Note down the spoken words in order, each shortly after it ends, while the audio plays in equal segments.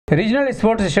Regional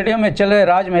sports stadium में चल रहे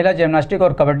राज्य महिला जिम्नास्टिक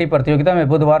और कबड्डी प्रतियोगिता में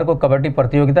बुधवार को कबड्डी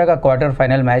प्रतियोगिता का क्वार्टर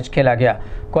फाइनल मैच खेला गया।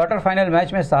 क्वार्टर फाइनल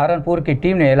मैच में सहारनपुर की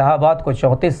टीम ने इलाहाबाद को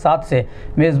 34-7 से,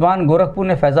 मेजबान गोरखपुर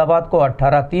ने फैजाबाद को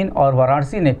 18-3 और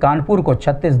वाराणसी ने कानपुर को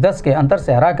 36-10 के अंतर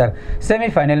से हराकर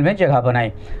सेमीफाइनल में जगह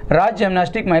बनाई। राज्य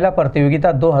जिम्नास्टिक महिला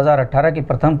प्रतियोगिता 2018 की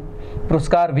प्रथम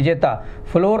पुरस्कार विजेता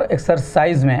फ्लोर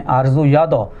एक्सरसाइज में आरजू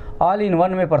यादव, ऑल इन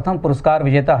वन में प्रथम पुरस्कार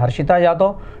विजेता हर्षिता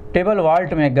यादव, टेबल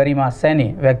वाल्ट में गरिमा सैनी,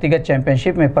 व्यक्तिगत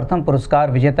चैंपियनशिप में प्रथम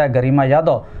पुरस्कार विजेता गरिमा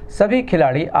यादव सभी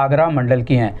खिलाड़ी आगरा मंडल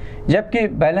की हैं, जबकि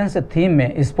बैलेंस थीम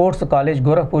में स्पोर्ट्स कॉलेज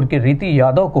गोरखपुर की रीति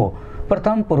यादव को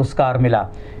प्रथम पुरस्कार मिला।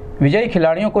 विजयी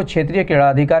खिलाड़ियों को क्षेत्रीय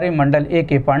क्रीड़ाधिकारी मंडल ए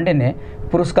के पांडे ने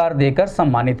पुरस्कार देकर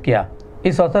सम्मानित किया।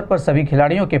 इस अवसर पर सभी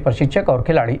खिलाड़ियों के प्रशिक्षक और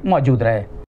खिलाड़ी मौजूद रहे।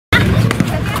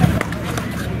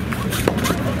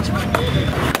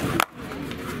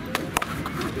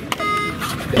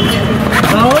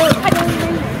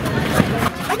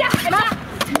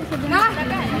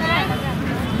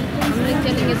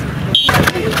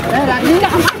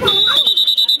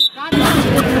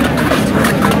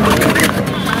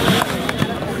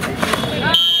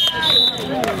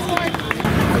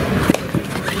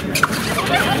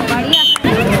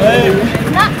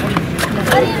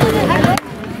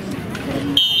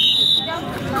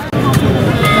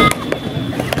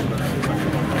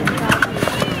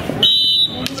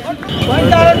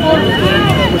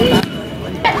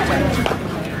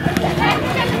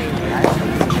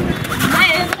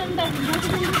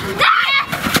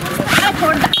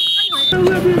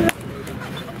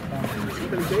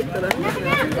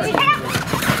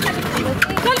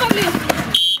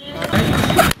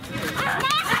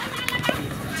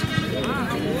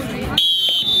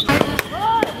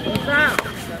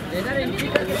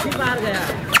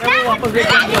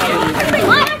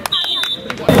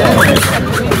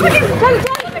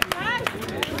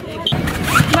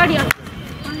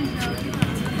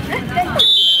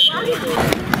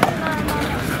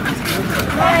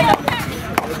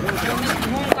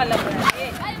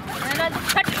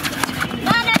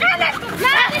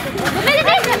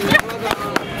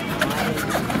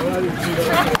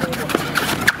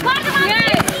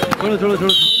 छोड़ो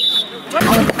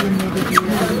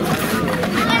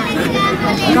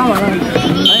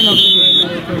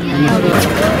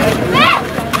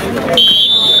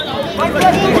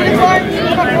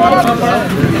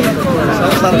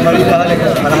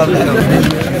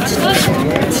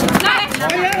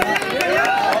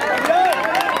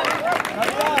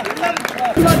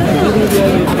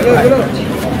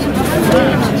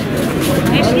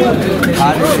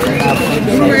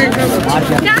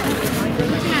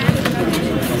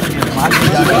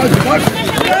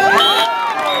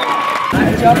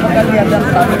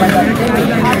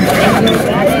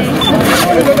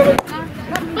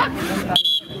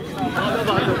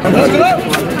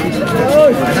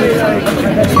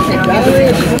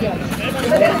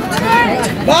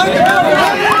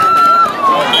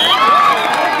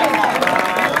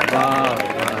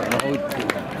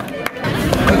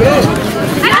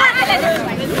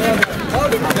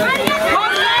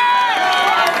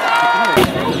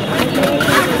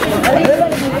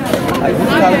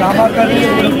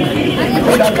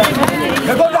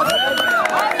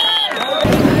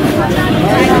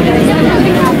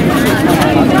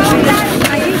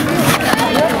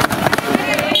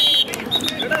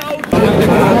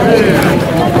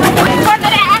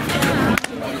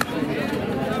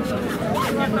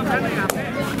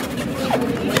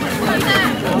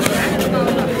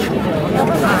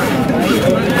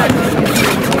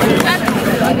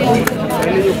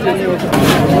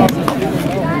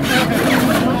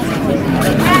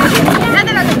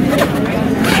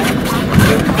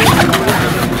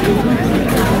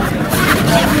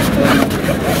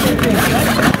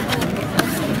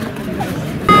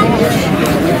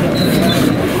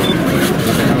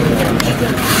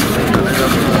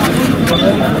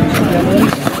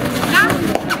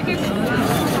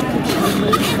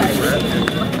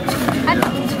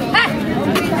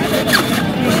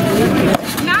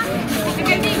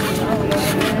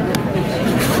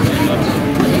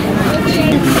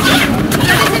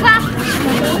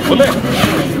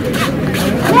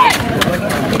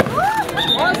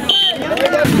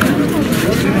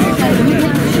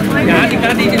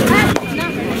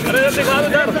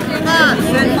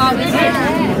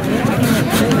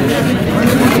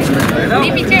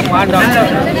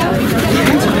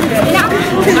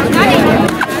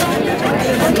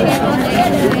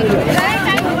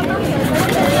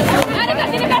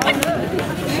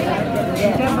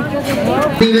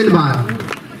Single bar.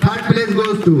 Third place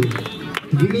goes to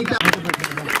Vinita.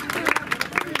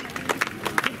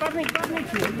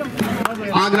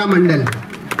 Agra Mandal.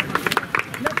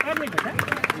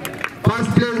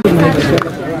 First place,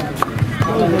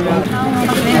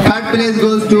 third place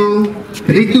goes to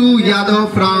Ritu Yadav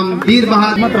from Veer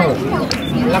Bahadur.